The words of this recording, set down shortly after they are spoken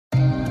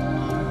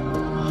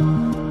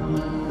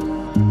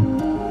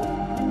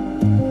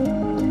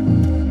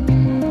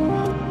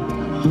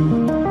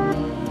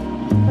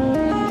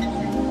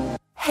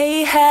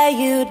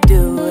you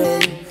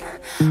doing?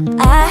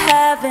 I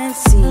haven't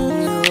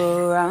seen you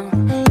around.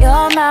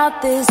 Your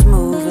mouth is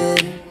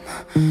moving,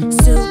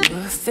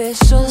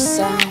 superficial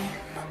sound.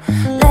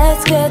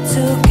 Let's get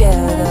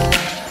together,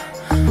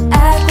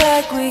 act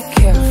like we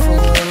care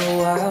for a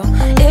while.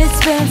 It's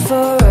been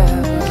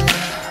forever,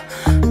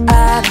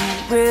 I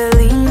don't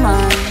really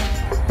mind.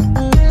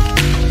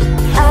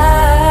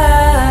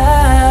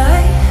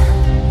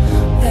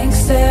 Think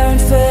staring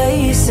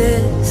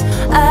faces,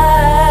 I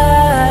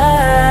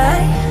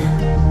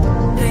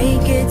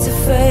make it to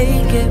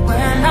fake it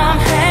when I'm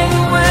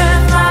hanging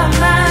with my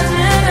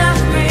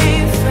imaginary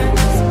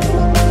friends.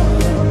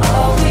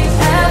 All we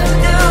ever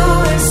do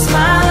is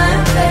smile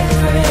and they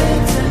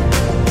pretend.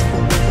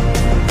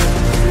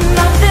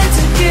 Nothing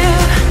to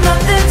give,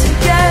 nothing to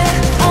get,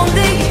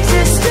 only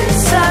exist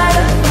inside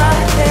of my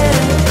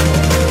head.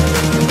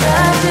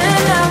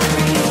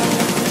 Imaginary,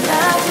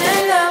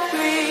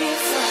 imaginary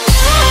friends.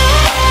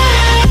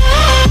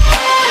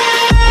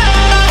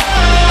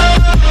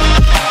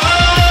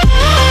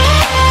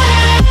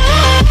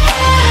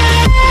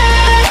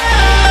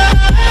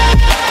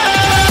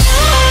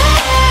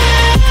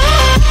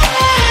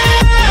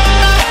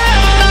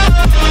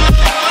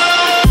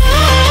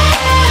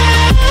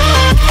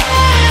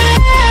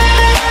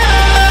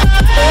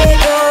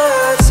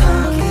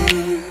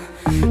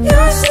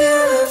 You're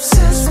still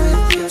obsessed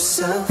with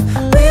yourself.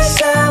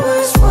 Wish I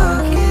was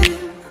walking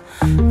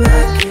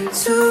back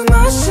into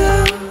my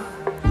shell.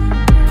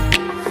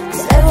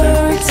 'Cause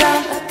every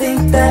time I think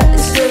that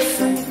it's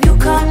different, you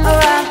come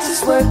around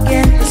just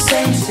working the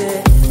same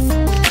shit.